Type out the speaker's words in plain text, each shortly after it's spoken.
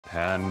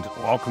and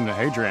welcome to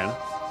Hadrian.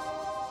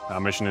 Our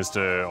mission is to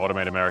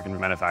automate American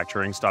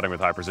manufacturing, starting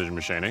with high-precision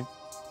machining.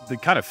 The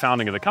kind of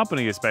founding of the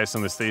company is based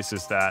on this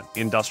thesis that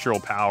industrial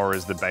power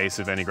is the base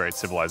of any great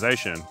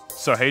civilization.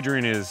 So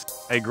Hadrian is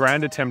a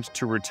grand attempt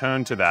to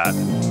return to that.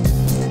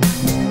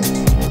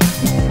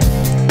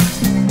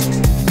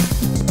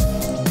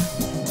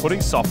 Putting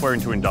software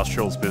into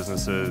industrials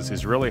businesses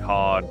is really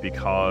hard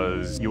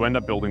because you end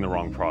up building the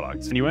wrong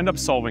products. And you end up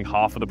solving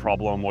half of the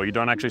problem, or you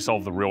don't actually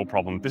solve the real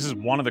problem. This is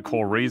one of the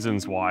core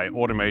reasons why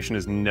automation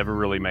has never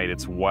really made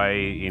its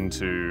way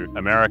into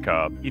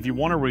America. If you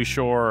want to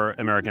reshore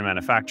American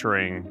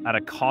manufacturing at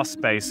a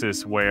cost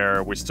basis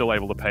where we're still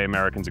able to pay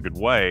Americans a good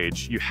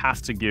wage, you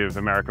have to give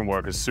American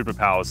workers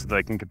superpowers so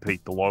they can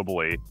compete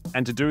globally.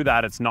 And to do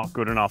that, it's not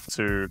good enough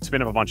to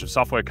spin up a bunch of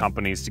software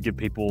companies to give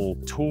people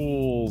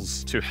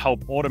tools to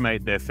help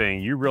automate their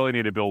thing. You really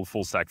need to build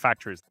full stack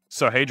factories.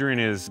 So Hadrian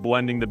is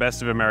blending the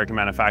best of American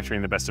manufacturing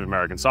and the best of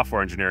American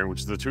software engineering, which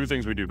is the two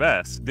things we do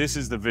best. This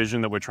is the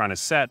vision that we're trying to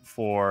set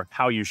for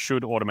how you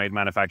should automate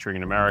manufacturing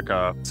in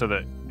America so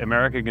that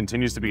America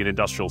continues to be an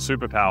industrial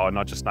superpower,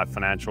 not just that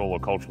financial or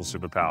cultural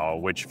superpower,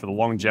 which for the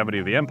longevity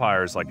of the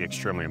empire is like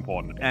extremely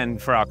important.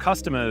 And for our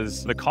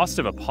customers, the cost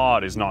of a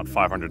pod is not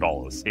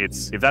 $500.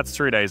 It's, if that's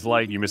 3 days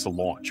late, you miss a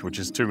launch, which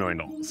is $2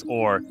 million.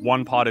 Or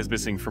one pod is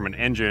missing from an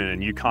engine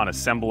and you can't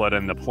assemble it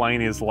and the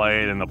plane is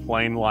late and the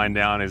plane line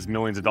down is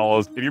millions of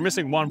dollars. If you're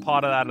missing one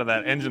part of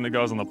that engine that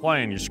goes on the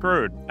plane, you're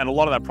screwed. And a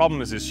lot of that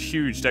problem is this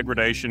huge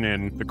degradation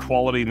in the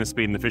quality and the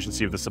speed and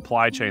efficiency of the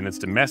supply chain that's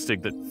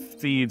domestic that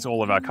feeds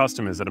all of our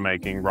customers that are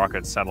making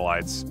rockets,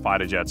 satellites,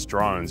 fighter jets,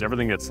 drones,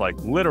 everything that's like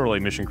literally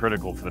mission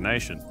critical for the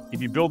nation.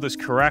 If you build this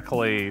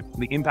correctly,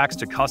 the impacts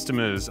to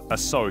customers are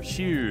so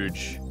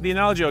huge. The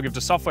analogy I'll give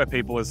to software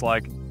people is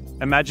like,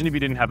 imagine if you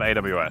didn't have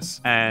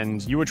AWS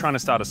and you were trying to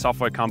start a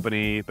software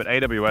company, but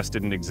AWS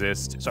didn't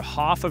exist. So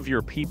half of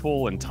your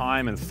people and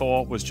time and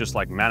thought was just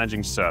like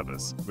managing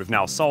servers. We've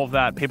now solved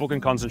that. People can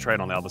concentrate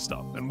on the other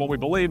stuff. And what we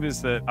believe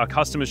is that our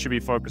customers should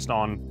be focused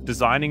on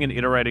designing and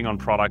iterating on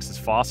products as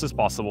fast as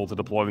possible to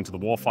deploy them to the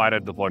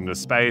warfighter, deploy them to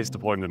space,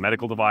 deploy them to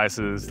medical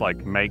devices,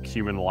 like make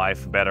human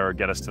life better,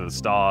 get us to the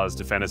stars,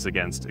 defend us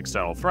against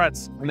external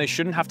threats. And they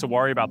shouldn't have to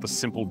worry about the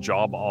simple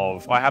job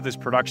of, I have this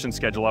production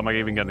schedule, am I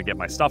even going to get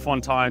my stuff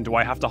on time? Do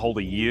I have to hold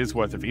a year's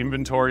worth of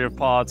inventory of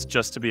parts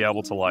just to be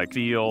able to like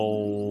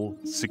feel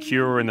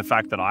secure in the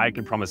fact that I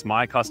can promise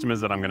my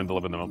customers that I'm going to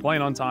deliver them a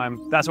plane on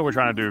time? That's what we're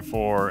trying to do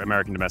for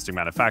American domestic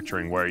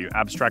manufacturing, where you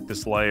abstract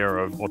this layer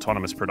of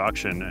autonomous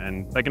production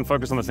and they can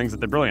focus on the things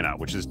that they're brilliant at,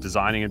 which is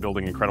designing and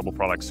building incredible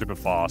products super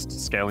fast,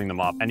 scaling them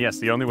up. And yes,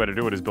 the only way to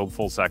do it is build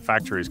full stack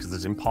factories because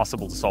it's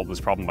impossible to solve this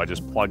problem by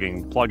just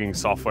plugging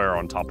software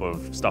on top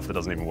of stuff that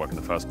doesn't even work in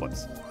the first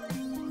place.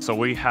 So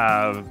we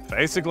have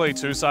basically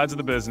two sides of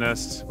the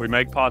business. We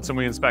make parts and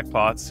we inspect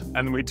parts,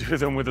 and we do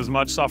them with as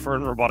much software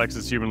and robotics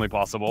as humanly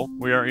possible.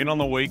 We are in on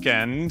the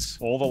weekend.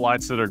 All the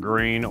lights that are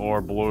green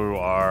or blue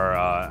are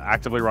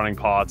actively running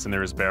parts, and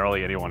there is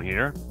barely anyone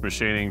here.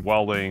 Machining,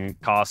 welding,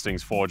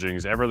 castings,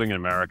 forgings, everything in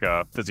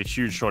America. There's a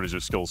huge shortage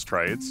of skills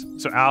trades.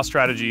 So our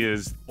strategy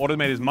is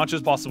automate as much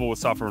as possible with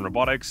software and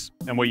robotics,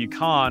 and where you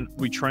can't,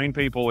 we train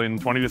people in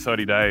 20 to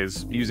 30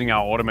 days using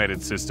our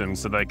automated systems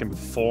so they can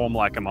perform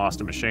like a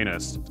master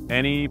machinist.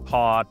 Any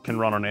part can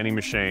run on any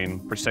machine,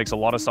 which takes a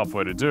lot of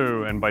software to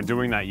do. And by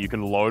doing that, you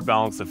can load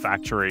balance the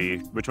factory,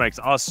 which makes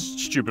us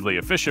stupidly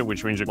efficient,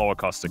 which means lower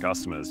cost to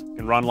customers. We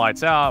can run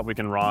lights out. We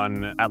can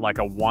run at like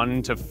a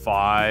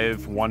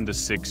 1:5,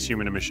 1:6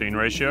 human to machine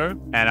ratio.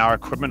 And our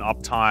equipment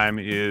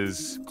uptime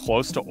is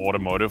close to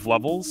automotive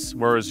levels,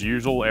 whereas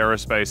usual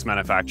aerospace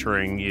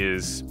manufacturing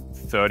is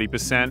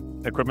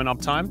 30% equipment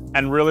uptime.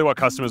 And really what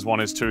customers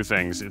want is two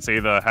things. It's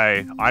either,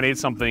 hey, I need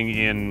something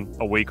in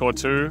a week or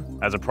two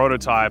as a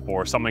prototype,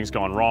 or something's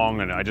gone wrong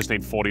and I just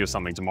need 40 or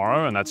something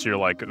tomorrow. And that's your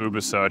like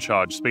Uber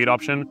surcharge speed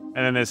option.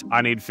 And then there's,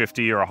 I need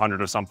 50 or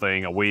 100 or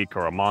something a week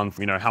or a month.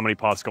 You know, how many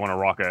parts go on a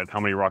rocket? How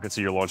many rockets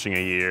are you launching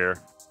a year?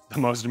 The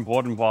most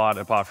important part,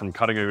 apart from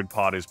cutting a good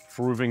part, is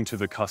proving to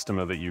the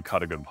customer that you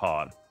cut a good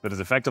part. That is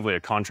effectively a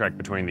contract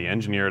between the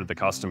engineer and the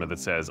customer that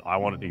says, I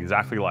want it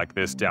exactly like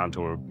this down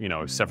to,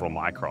 several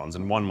microns.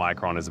 And 1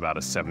 micron is about a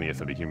 70th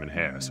of a human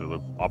hair. So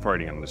we're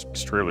operating on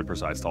extremely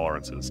precise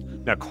tolerances.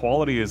 Now,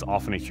 quality is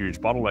often a huge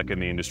bottleneck in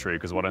the industry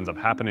because what ends up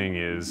happening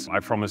is I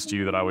promised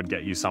you that I would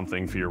get you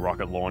something for your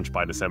rocket launch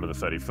by December the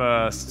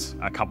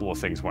 31st. A couple of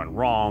things went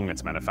wrong.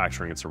 It's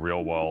manufacturing, it's a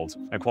real world.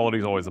 And quality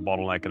is always a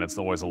bottleneck and it's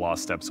always the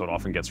last step. So it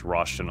often gets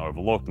rushed and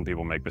overlooked and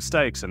people make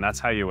mistakes. And that's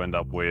how you end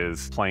up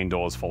with plane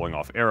doors falling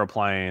off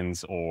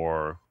airplanes,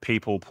 or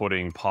people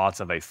putting parts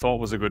that they thought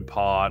was a good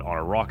part on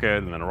a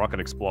rocket and then a rocket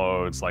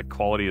explodes. Like,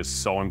 quality is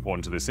so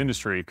important to this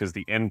industry because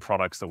the end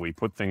products that we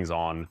put things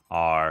on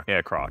are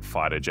aircraft,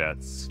 fighter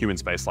jets, human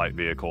spaceflight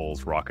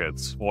vehicles,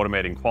 rockets.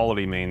 Automating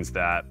quality means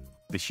that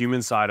the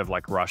human side of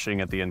like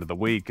rushing at the end of the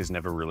week is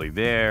never really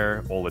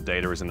there. All the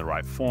data is in the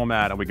right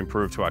format, and we can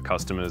prove to our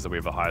customers that we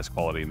have the highest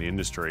quality in the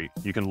industry.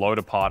 You can load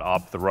a part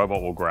up, the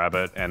robot will grab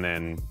it, and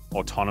then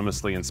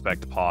autonomously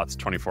inspect parts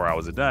 24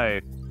 hours a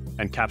day.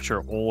 and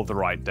capture all of the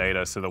right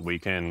data so that we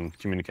can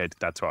communicate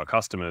that to our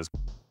customers.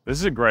 This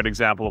is a great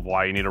example of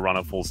why you need to run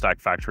a full stack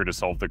factory to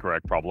solve the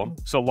correct problem.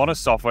 So a lot of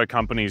software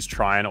companies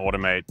try and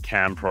automate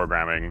CAM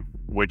programming,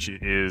 which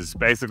is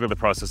basically the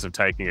process of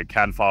taking a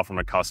CAD file from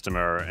a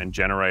customer and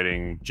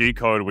generating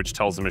G-code, which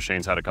tells the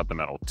machines how to cut the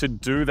metal. To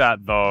do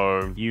that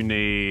though, you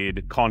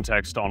need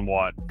context on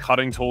what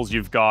cutting tools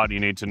you've got.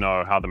 You need to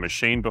know how the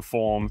machine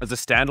performs. As a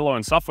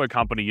standalone software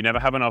company, you never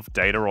have enough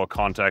data or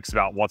context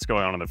about what's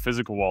going on in the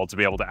physical world to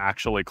be able to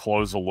actually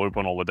close the loop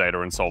on all the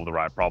data and solve the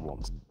right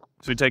problems.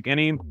 So you take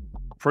any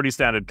pretty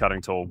standard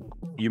cutting tool,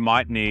 you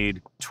might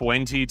need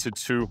 20 to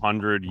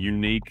 200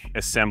 unique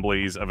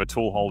assemblies of a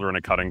tool holder and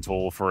a cutting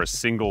tool for a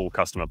single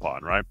customer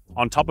part, right?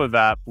 On top of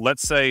that,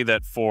 let's say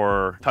that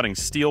for cutting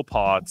steel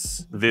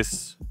parts,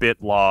 this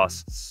bit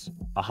lasts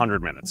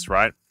 100 minutes,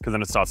 right? Because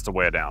then it starts to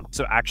wear down.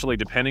 So actually,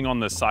 depending on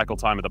the cycle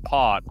time of the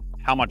part,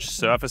 how much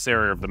surface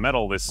area of the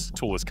metal this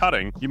tool is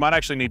cutting, you might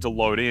actually need to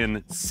load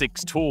in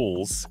 6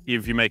 tools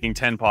if you're making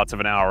 10 parts of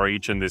an hour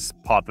each, and this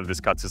part that this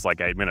cuts is like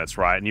 8 minutes,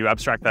 right? And you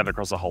abstract that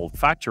across a whole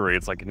factory,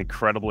 it's like an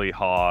incredibly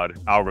hard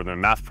algorithm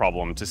math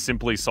problem to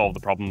simply solve the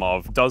problem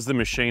of, does the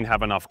machine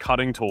have enough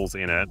cutting tools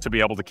in it to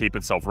be able to keep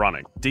itself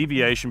running?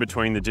 Deviation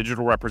between the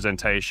digital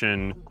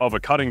representation of a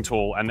cutting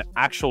tool and the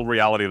actual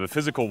reality of the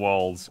physical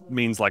world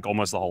means like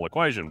almost the whole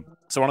equation.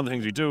 So one of the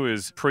things we do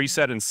is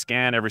preset and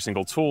scan every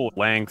single tool,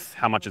 length,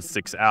 how much it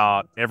sticks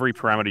out, every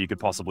parameter you could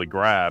possibly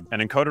grab,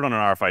 and encode it on an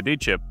RFID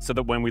chip so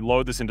that when we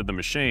load this into the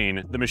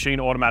machine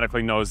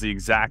automatically knows the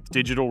exact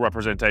digital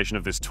representation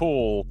of this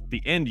tool.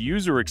 The end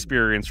user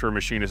experience for a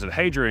machinist at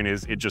Hadrian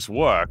is it just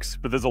works,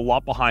 but there's a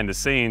lot behind the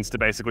scenes to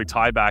basically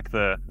tie back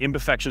the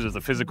imperfections of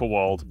the physical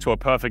world to a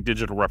perfect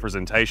digital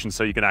representation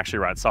so you can actually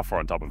write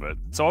software on top of it.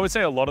 So I would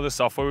say a lot of the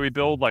software we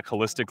build, like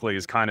holistically,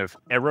 is kind of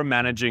error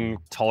managing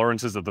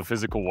tolerances of the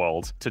physical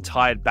world to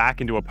tie it back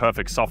into a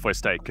perfect software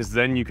state, because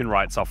then you can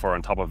write software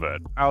on top of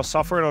it. Our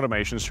software and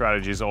automation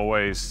strategies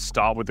always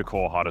start with the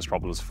core hardest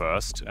problems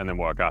first, and then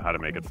work out how to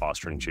make it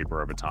faster and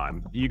cheaper over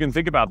time. You can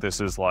think about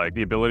this as like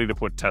the ability to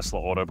put Tesla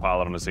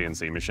autopilot on a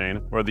CNC machine,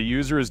 where the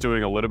user is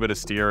doing a little bit of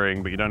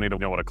steering, but you don't need to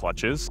know what a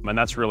clutch is. And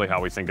that's really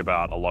how we think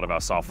about a lot of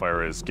our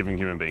software, is giving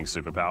human beings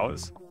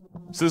superpowers.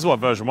 So this is what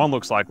version 1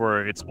 looks like,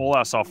 where it's all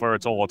our software,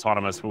 it's all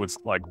autonomous, but it's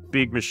like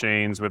big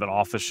machines with an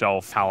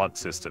off-the-shelf pallet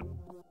system.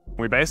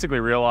 We basically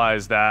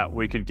realized that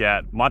we could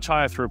get much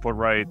higher throughput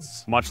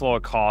rates, much lower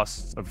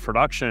costs of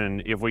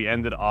production if we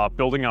ended up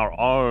building our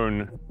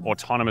own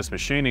autonomous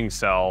machining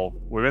cell.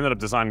 We've ended up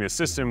designing a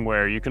system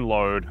where you can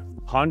load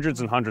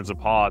hundreds and hundreds of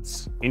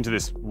parts into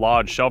this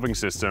large shelving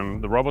system.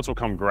 The robots will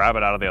come grab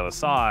it out of the other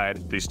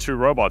side. These 2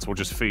 robots will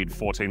just feed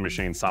 14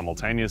 machines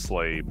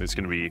simultaneously. It's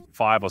going to be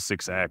 5 or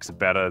 6x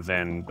better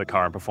than the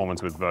current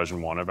performance with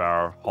version 1 of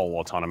our whole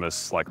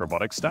autonomous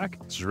robotics stack.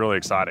 It's really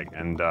exciting,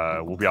 and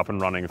we'll be up and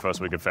running the first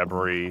week of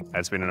February.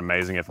 It's been an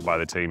amazing effort by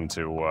the team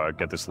to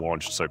get this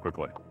launched so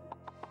quickly.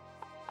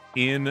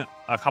 In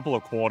a couple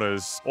of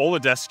quarters, all the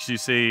desks you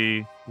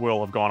see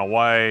will have gone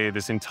away.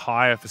 This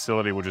entire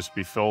facility will just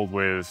be filled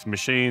with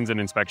machines and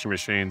inspection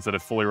machines that are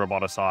fully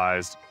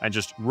roboticized and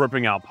just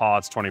ripping out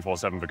parts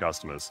 24/7 for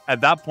customers.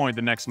 At that point,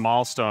 the next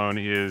milestone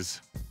is,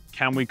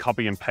 can we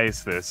copy and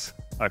paste this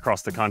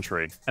across the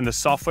country? And the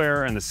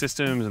software and the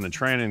systems and the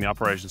training and the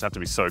operations have to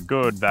be so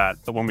good that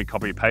when we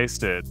copy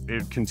paste it,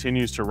 it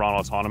continues to run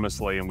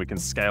autonomously, and we can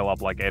scale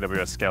up like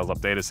AWS scales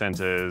up data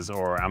centers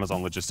or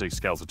Amazon Logistics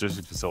scales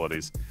logistics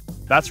facilities.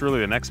 That's really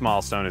the next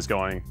milestone, is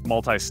going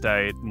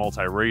multi-state,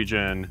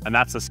 multi-region, and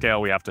that's the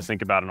scale we have to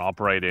think about and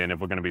operate in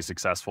if we're going to be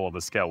successful at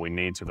the scale we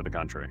need to for the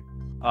country.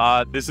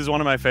 This is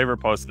one of my favorite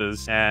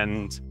posters,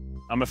 and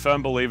I'm a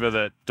firm believer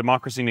that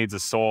democracy needs a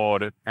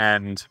sword,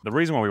 and the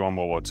reason why we won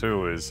World War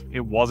II is it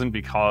wasn't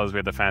because we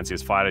had the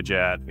fanciest fighter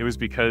jet. It was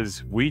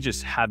because we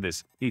just had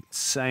this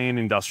insane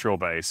industrial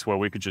base where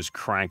we could just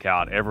crank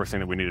out everything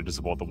that we needed to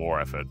support the war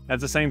effort. And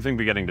it's the same thing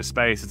for getting to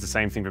space. It's the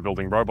same thing for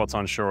building robots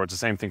on shore. It's the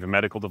same thing for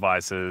medical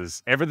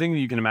devices. Everything that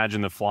you can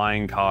imagine the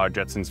flying car,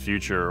 Jetson's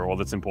future, or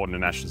that's important to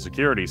national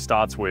security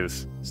starts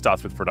with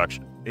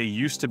production. It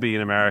used to be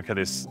in America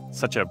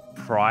such a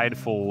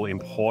prideful,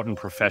 important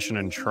profession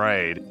and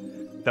trade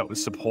that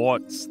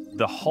supports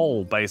the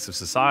whole base of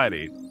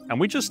society. And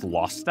we just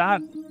lost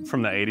that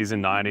from the 80s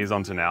and 90s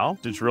onto now.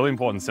 It's really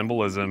important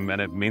symbolism, and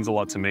it means a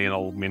lot to me, and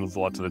it means a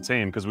lot to the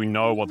team, because we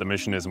know what the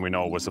mission is and we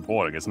know what we're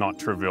supporting. It's not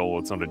trivial,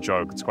 it's not a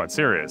joke, it's quite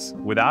serious.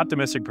 Without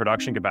domestic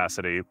production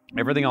capacity,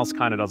 everything else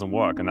kind of doesn't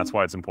work, and that's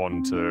why it's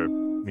important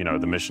to,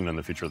 the mission and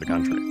the future of the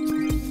country.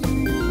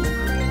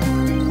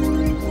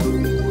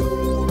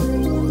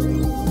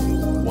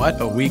 What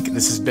a week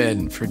this has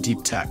been for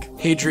deep tech.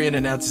 Hadrian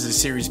announces a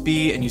Series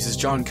B and uses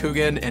John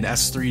Coogan and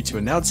S3 to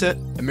announce it.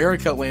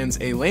 America lands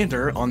a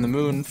lander on the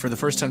moon for the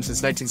first time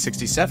since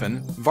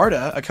 1967.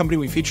 Varda, a company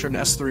we featured in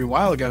S3 a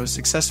while ago,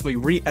 successfully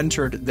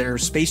re-entered their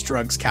space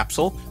drugs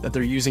capsule that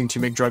they're using to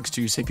make drugs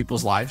to save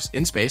people's lives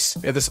in space.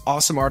 We have this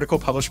awesome article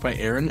published by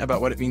Aaron about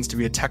what it means to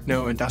be a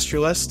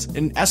techno-industrialist.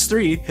 And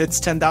S3 hits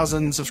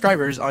 10,000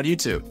 subscribers on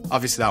YouTube.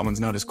 Obviously that one's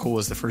not as cool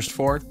as the first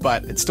four,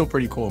 but it's still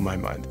pretty cool in my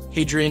mind.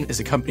 Hadrian is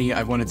a company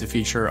I've wanted to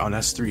feature on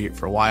S3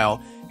 for a while,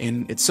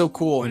 and it's so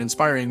cool and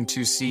inspiring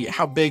to see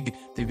how big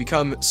they've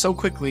become so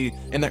quickly,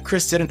 and that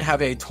Chris didn't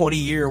have a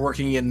 20-year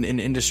working in an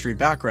industry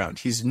background.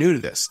 He's new to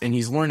this, and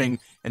he's learning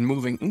and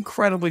moving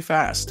incredibly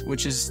fast,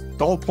 which is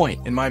the whole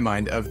point, in my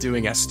mind, of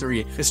doing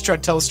S3, is try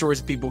to tell the stories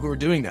of people who are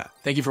doing that.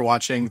 Thank you for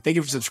watching. Thank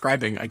you for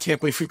subscribing. I can't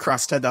believe we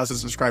crossed 10,000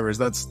 subscribers.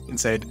 That's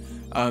insane.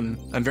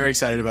 I'm very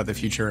excited about the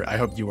future. I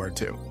hope you are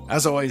too.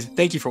 As always,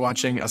 thank you for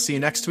watching. I'll see you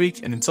next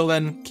week, and until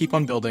then, keep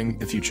on building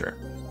the future.